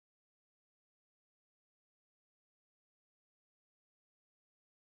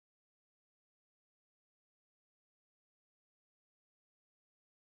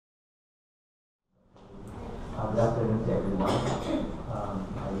afternoon to everyone.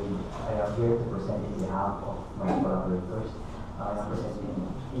 I am here to present in behalf of my collaborators. I am presenting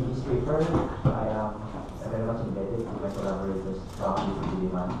in this paper. I am very much indebted to my collaborators from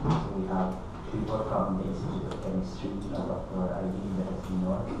UPLB. So we have people from the Institute of Chemistry, Dr. Eileen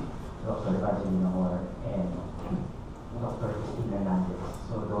Benguet, Dr. Evangelina, and Dr. Christine Hernandez.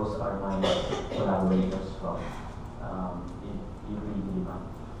 So those are my collaborators from UPLB.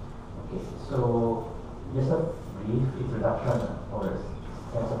 Okay, so just a brief introduction or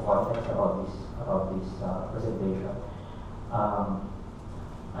sense of context about this presentation. I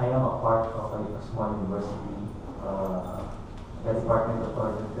am a part of a small university. The Department of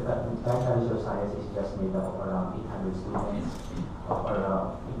Bioresources Science is just made up of around 800 students,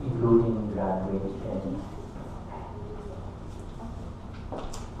 including graduates and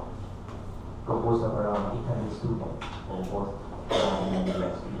composed of around 800 students for both and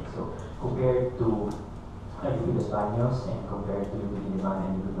university. So compared to UP Baguio and compared to UP and UP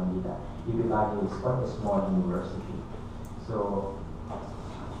Manila, UP Baguio is quite a small university. So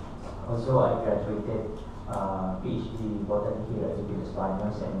also I graduated PhD botany here at UP Baguio,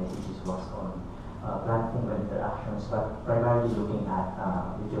 and my thesis was on plant-fungal interactions, but primarily looking at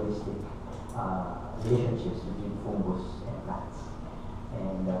ritualistic relationships between fungus and plants.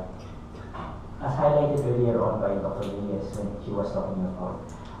 And as highlighted earlier on by Dr. Reyes when she was talking about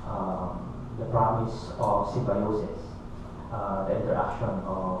the promise of symbiosis, the interaction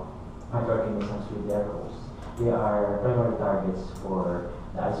of microorganisms with their hosts. They are primary targets for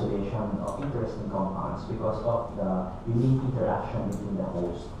the isolation of interesting compounds because of the unique interaction between the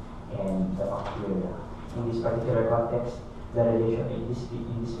host and the bacteria. In this particular context, the relation in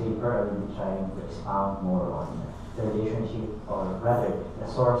this paper, I will be trying to expound more on the relationship, or rather, the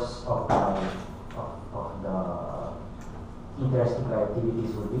source of the interesting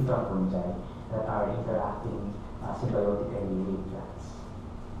bioactivities will be from fungi that are interacting symbiotically with plants.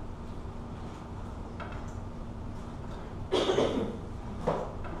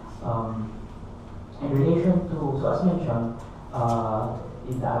 In relation to, so as mentioned,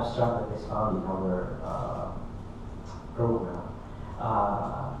 in the abstract that is found in our program,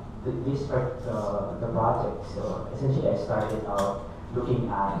 the project, so essentially I started out looking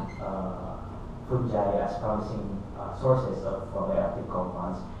at fungi as promising sources of bioactive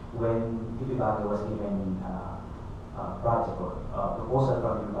compounds when UP Baguio was given a project or proposal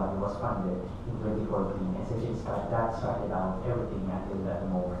from UP Baguio was funded in 2014. Essentially that started out everything until that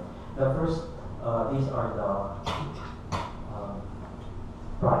moment. The first, these are the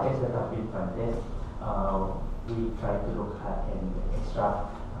projects that have been funded. We try to look at and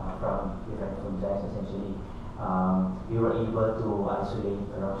extract from different fungi. Essentially, we were able to isolate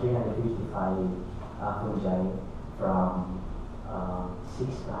around 355 fungi from six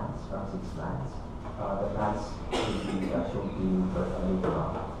plants. The plants will be shown to you later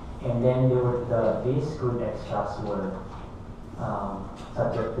on. And then these crude extracts were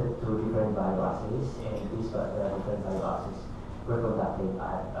subjected to different bioassays, and these different bioassays were conducted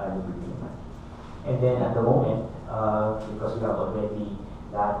at UPLB. And then at the moment, because we have already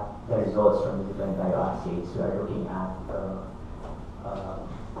got the results from the different bioassays, we are looking at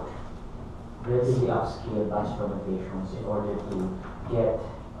relatively upscale batch fermentations in order to get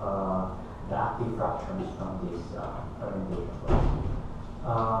the active fractions from this fermentation process.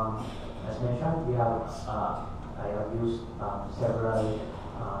 As mentioned, we have I have used several.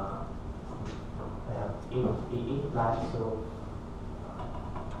 I have eight plants. So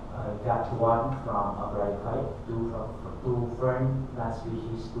I got one from a bryophyte, two fern plant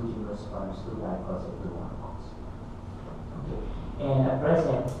species, two gymnosperms, two glyphos, and two monocots. Okay. And at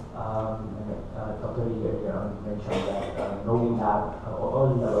present, Dr. Lee earlier on mentioned that knowing that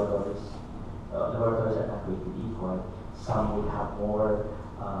all laboratories are not created equal. Some would have more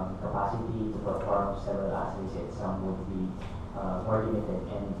capacity to perform several assays, and some would be more limited,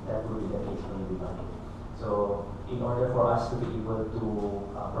 and that would be the case for everybody. So in order for us to be able to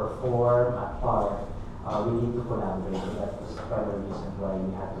perform at par, we need to collaborate, and that was the primary reason why we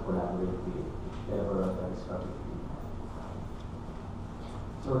had to collaborate with the laboratories from UPLB.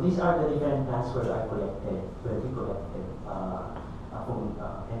 So these are the different plants where we collected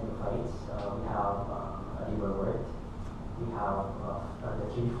endophytes. We have a liverwort, we have the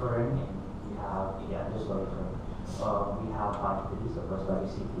tree fern, and we have the understory fern. We have pine trees. Of course,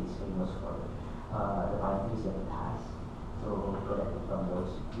 Bioactivities is famous for the pine trees that it has. So we collected from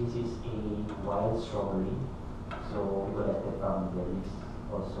those. This is a wild strawberry, so we collected from the leaves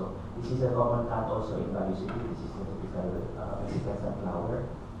also. This is a common plant also in Baguio City. This is the typical Mexican sunflower.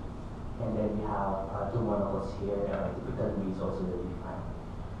 And then we have two monocots here. Typical leaves also that we find.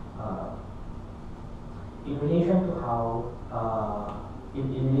 in relation to how,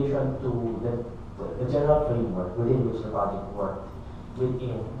 in relation to the general framework within which the project worked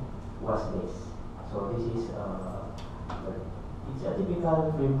within was this. So this is it's a typical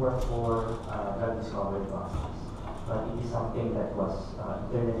framework for drug discovery process, but it is something that was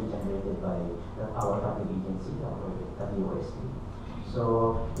internally generated by our funding agency, the BOST. So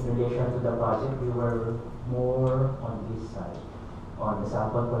in relation to the project, we were more on this side, on the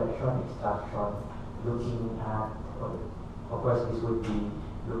sample collection, extraction, looking at, of course this would be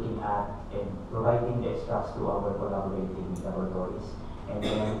looking at and providing the extracts to our collaborating laboratories, and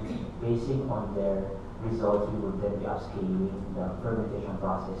then basing on their results, we would then be upscaling the fermentation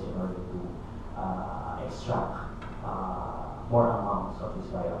process in order to extract more amounts of these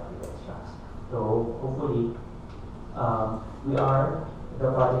bioactive extracts. So hopefully, the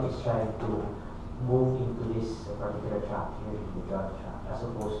project is trying to move into this particular track here, in the drug track, as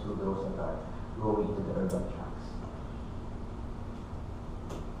opposed to those that are going into the urban tracks.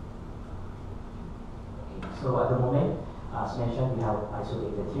 Okay, so at the moment, as mentioned, we have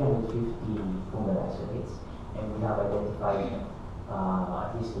isolated 350 fungal isolates, and we have identified, at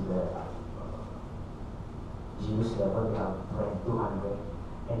least to the genus level, we have 200,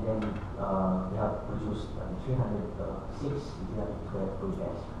 and then we have produced 312 fruit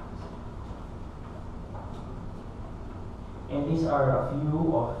extracts. And these are a few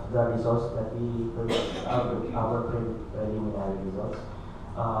of the results that we produced, our preliminary results.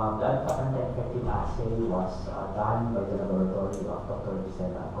 The anti-infective assay was done by the laboratory of Dr.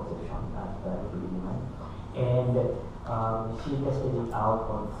 Gisela Concepcion at Hipol, and she tested it out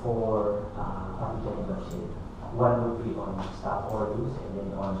on 4 pathogenic bacteria. One would be on Staph aureus, and then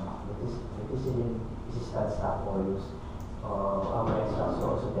on methicillin-resistant Staph aureus. Our extracts were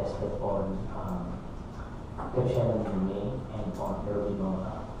also tested on Klebsiella pneumoniae and on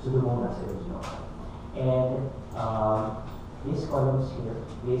Pseudomonas aeruginosa. And these columns here,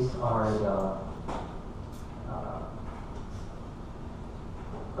 these are the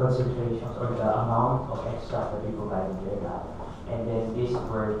concentrations or the amount of extract that we provided in the lab. And then these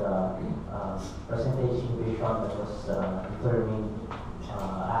were the percentage inhibition that was determined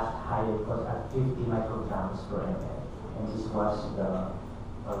at higher cost at 50 micrograms per ml. And this was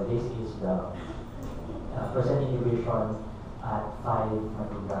this is the percent inhibition at 5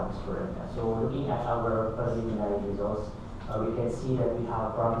 micrograms per ml. So looking at our preliminary results, we can see that we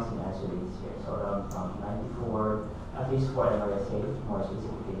have promising isolates here. So around 94, at least for ANRRC, more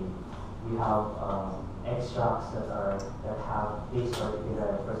specifically, we have extracts that have this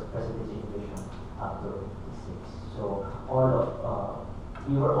particular percentage inhibition up to 56. So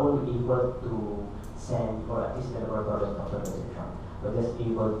we were only able to send, or at least the laboratory of fermentation, we're just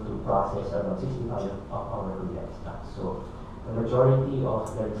able to process around 65 of our root extracts. So the majority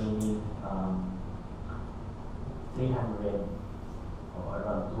of the remaining 300 or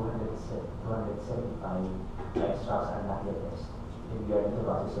around 275 extracts are not yet tested, and we are in the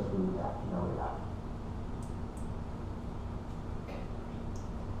process of doing that in our lab.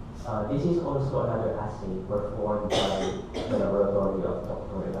 This is also another assay performed by the laboratory of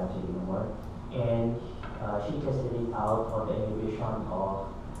Dr. Evangeline Moore, and she tested it out on the inhibition of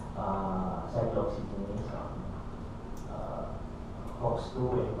cyclooxygenase, COX-2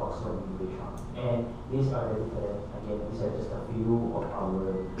 and COX-1 inhibition. And these are the different, again, these are just a few of our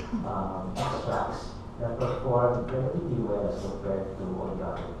extracts that perform relatively well as compared to all the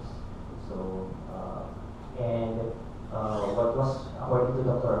others. So, what was, according to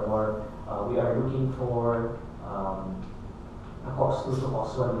Dr. Moore, we are looking for a COX-2 to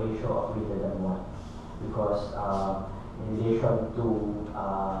COX-1 ratio of greater than 1, because in relation to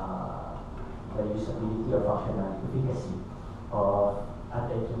the usability or functional efficacy of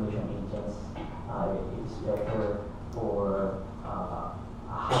anti-inflammation agents, it is better for a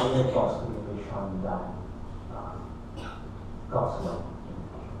higher COX-2 inhibition than COX-1 inhibition.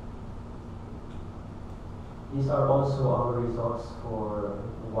 These are also our results for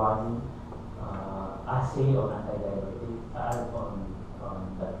one assay on anti-diabetic, on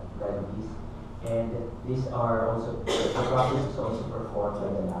diabetes. And these are also, the process is also performed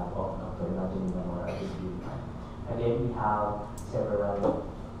by the lab of Dr. Evangeline Moore at Hipol. Again, we have several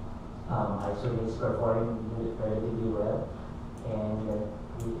isolates performing relatively well, and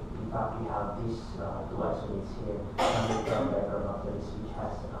in fact we have these 2 isolates here, 100 from Bioresources, which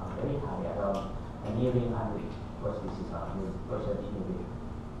has very high, around nearing 100, because this is 100% inhibition.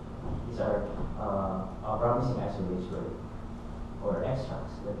 These are promising isolates or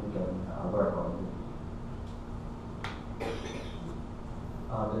extracts that we can work on.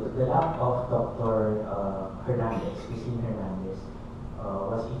 The lab of Dr. Hernandez, Christine Hernandez,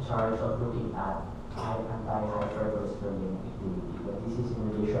 was in charge of looking at anti-hypercholesterolemia activity. But this is in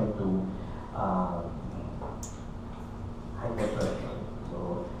relation to hypertension. So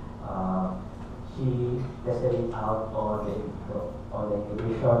she tested it out on the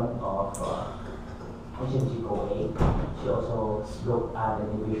inhibition of HMG-CoA. She also looked at the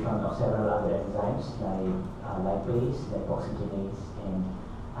inhibition of several other enzymes like lipase, lipoxygenase, and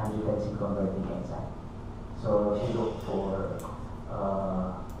angiotensin converting enzyme. So she looked for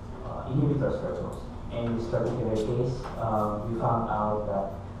inhibitors for those. And in this particular case, we found out that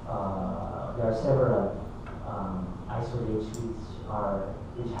there are several isolates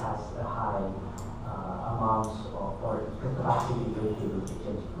which has a high amounts of or capacity to inhibit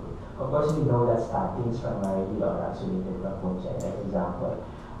HMG-CoA. Of course, we know that statins primarily are isolated from fungi. Like example,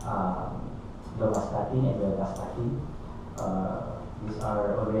 lovastatin and velvastatin. These are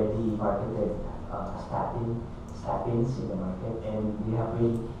already marketed statins in the market, and they have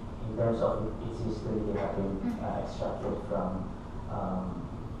been, in terms of its history, they have been extracted from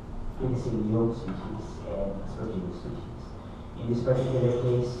Penicillium species and Aspergillus species. In this particular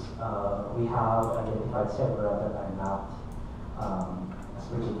case, we have identified several that are not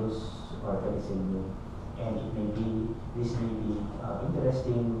Aspergillus or Penicillium, and this may be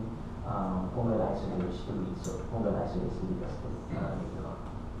interesting fungal isolates to be tested later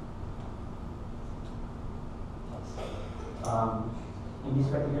on. In this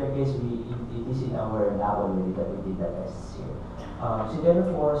particular case, it is in our lab already that we did the tests here.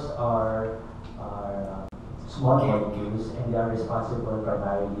 Siderophores are small molecules, and they are responsible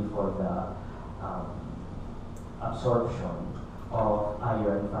primarily for the absorption of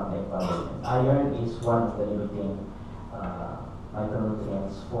iron from the environment. Iron is one of the limiting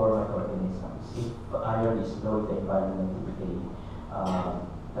micronutrients for microorganisms. If iron is low in the environment, typically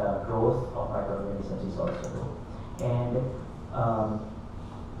the growth of microorganisms is also low. And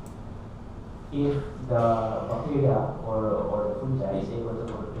if the bacteria or the fungi is able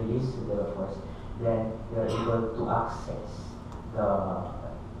to release siderophores, then they are able to access the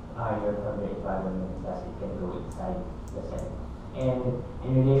iron from the environment, thus it can go inside the cell. And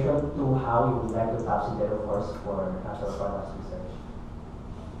in relation to how we would like to tap siderophores for natural products research,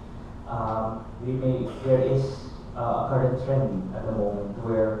 there is a current trend at the moment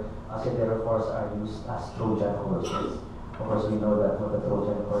where siderophores are used as Trojan horses. Of course, we know that the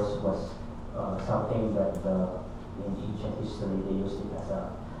Trojan horse was something that in ancient history they used it as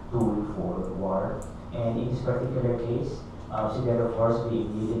a tool for war. And in this particular case, siderophores being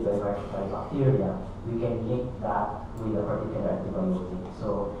needed by bacteria, we can link that with a particular antibiotic. So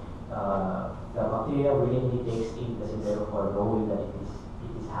the bacteria willingly takes in the siderophore knowing that it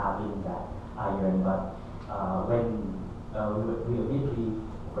is having that iron, but when we immediately,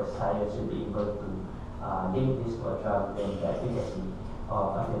 for science, will be able to link this to a drug, then the efficacy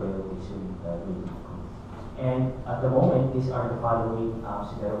of antibiotics will improve. And at the moment, these are the following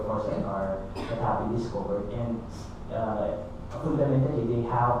siderophores that have been discovered, and fundamentally they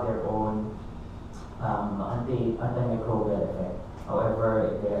have their own antimicrobial effect. However,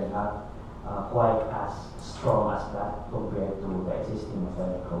 they are not quite as strong as that compared to the existing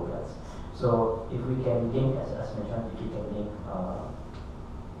antimicrobials. So if we can link, as mentioned, if we can link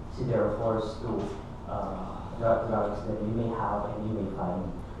siderophores to drugs, then we may have and we may find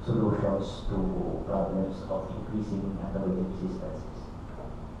solutions to problems of increasing antibiotic resistances.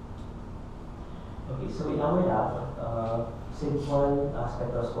 Okay, so in our lab, simple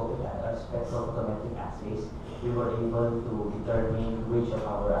spectrophotometric assays, we were able to determine which of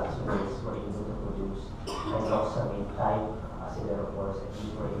our isolates were able to produce hydroxamate type siderophores, and we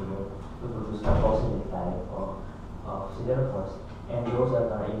were able to produce carboxylate type of siderophores, and those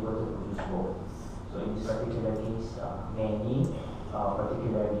that are able to produce both. So in this particular case, many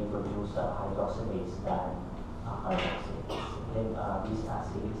particularly produce hydroxylates than carboxylates. Then these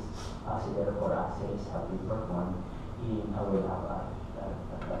assays, siderophore assays, have been performed in our lab at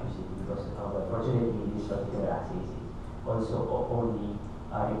UCT, because unfortunately this particular assays also only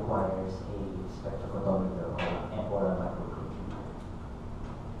requires a spectrophotometer or a microfluidimeter.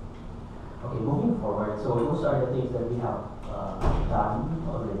 Okay, moving forward, so those are the things that we have done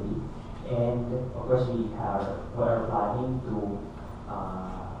already, and of course we are planning to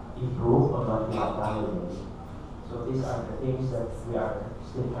improve on what we have done already. So these are the things that we are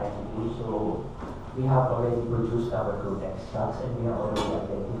still trying to do. So we have already produced our crude extracts, and we have already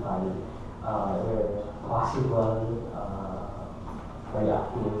identified where possible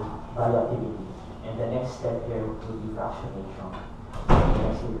bioactivity. And the next step here will be fractionation.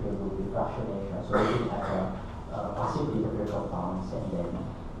 So looking at possibly the compounds, and then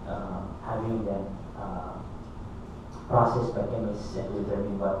having them processed by chemists and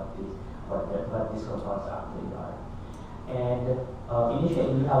determine what what these compounds actually are. And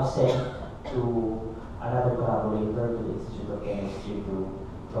initially we have sent to another collaborator to the Institute of Chemistry, to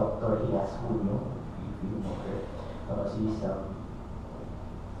Dr. Hias Hunyo, if you know her. She's a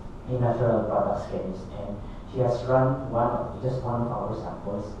natural products chemist, and she has run just one of our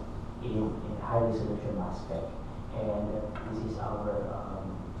samples in high resolution mass spec, and this is our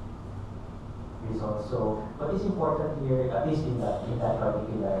results. So what is important here, at least in that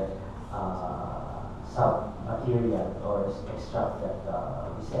particular sub material or extract that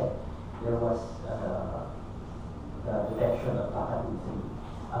we said, there was the detection of baccatin-3.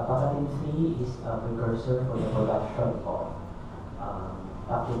 Baccatin-3 is a precursor for the production of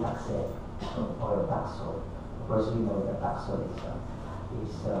paclitaxel or Taxol. Of course, we know that Taxol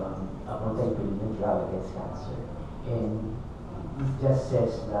is a multi-billion drug against cancer. And it just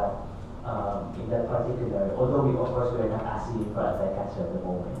says that in that particular, although we of course we are not asking for anti-cancer at the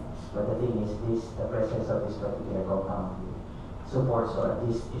moment, but the thing is the presence of this particular compound supports, or at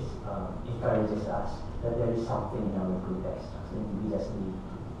least encourages us that there is something in our fruit extracts, and we just need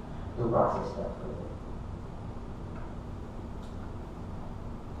to process that further.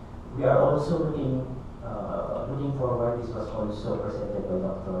 We are also looking forward. This was also presented by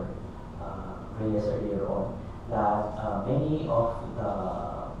Dr. Reyes earlier on, that many of the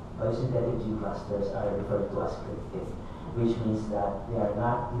biosynthetic gene clusters are referred to as cryptic, which means that they are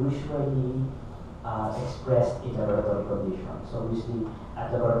not usually expressed in laboratory conditions. So obviously,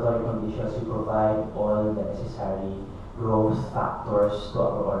 at laboratory conditions, we provide all the necessary growth factors to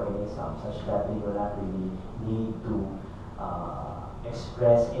our organism, such that we do not really need to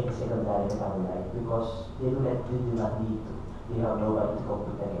express any secondary metabolite, because they do not need to. They have nobody to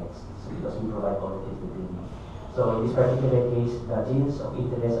compete against, so because we provide all the things that they need. So in this particular case, the genes of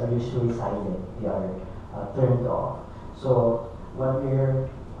interest are usually silent. They are turned off. So what we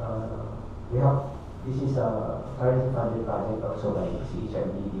have, this is a currently funded project also by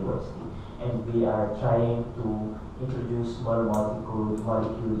CHRD, USD, and we are trying to introduce small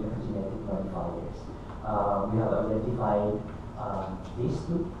molecule epigenetic modifiers. We have identified these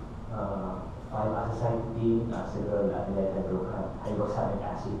two, 5-azacitidine, several alkylated hydroxamic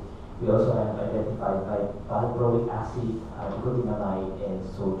acid. We also have identified valproic acid, nicotinamide, and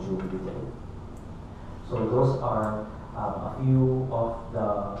sodium butyrate. So those are a few of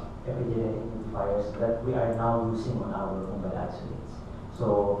the epigenetic modifiers that we are now using on our fungal isolates. So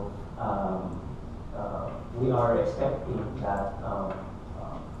we are expecting that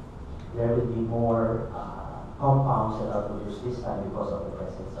there will be more compounds that are produced this time because of the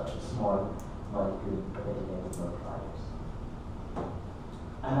presence of small molecule epigenetic modifiers.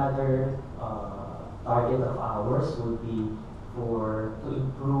 Another target of ours would be to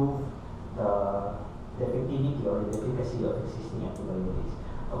improve the effectivity or the efficacy of existing antibiotics.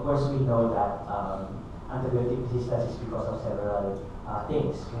 Of course, we know that antibiotic resistance is because of several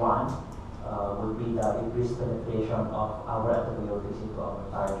things. One would be the increased penetration of our antibiotics into our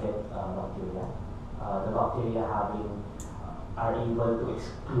target bacteria. The bacteria are able to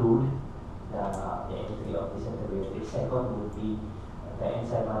exclude the entry of these antibiotics. Second would be the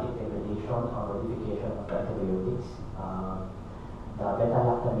enzymatic degradation or modification of the antibiotics. The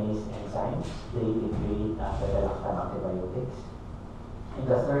beta-lactamase enzymes, they degrade beta-lactam antibiotics. And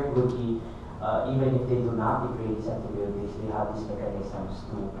the third would be, even if they do not degrade these antibiotics, they have these mechanisms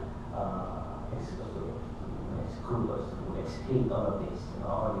to excrete all of these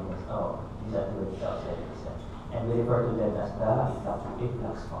these antibiotics outside the system. And we refer to them as the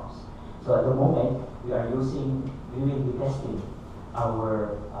influx forms. So at the moment, we will be testing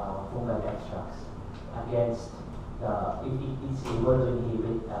our fungal extracts against if it is able to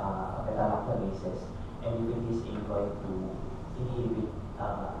inhibit beta-lactamases, and if it is able to inhibit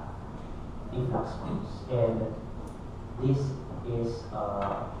influx forms. And this is a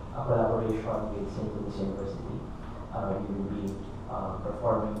collaboration with St. Louis University. We will be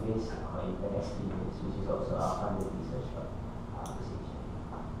performing this in the next 3 years, which is also a funded research position.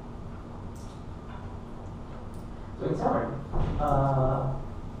 So in summary,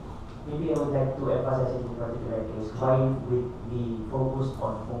 maybe I would like to emphasize in this particular case why we focused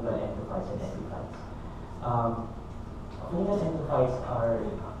on fungal enterophytes and epiphytes. Fungal enterophytes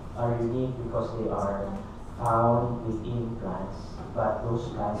are unique because they are found within plants, but those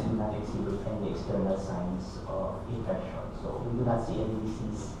plants do not exhibit any external signs of infection. So we do not see any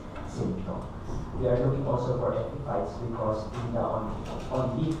disease symptom. We are looking also for epiphytes because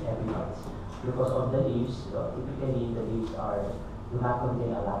on leaf epiphytes, because on the leaves, typically the leaves do not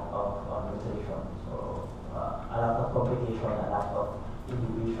contain a lot of nutrition. So a lot of competition, a lot of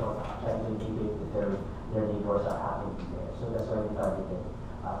inhibition, trying to inhibit their neighbors are happening there. So that's why we targeted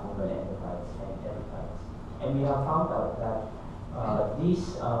fungal endophytes and erythrites. And we have found out that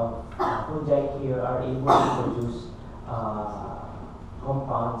these fungi here are able to produce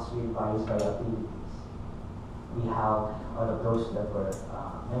compounds with various bioactivities. We have all of those that were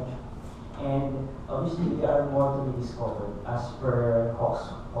mentioned. And obviously there are more to be discovered. As per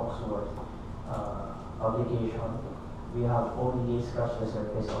Hawksworth publication, we have only scratched the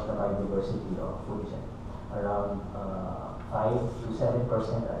surface of the biodiversity of fungi. Around 5 to 7%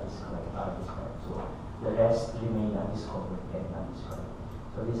 are described. So the rest remain undiscovered and undescribed.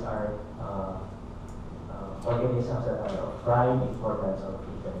 So these are organisms that are of prime importance of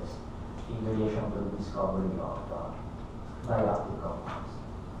interest in relation to the discovery of bioactive compounds.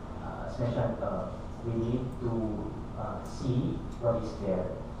 As mentioned, we need to see what is there,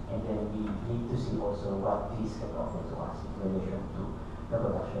 and then we need to see also what these can offer to us in relation to the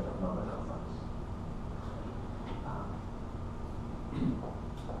production of novel compounds.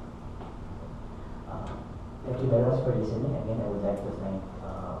 Thank you very much for listening. Again, I would like to thank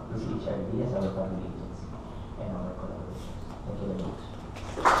HRD as our family agency and our collaborations. Thank you very much.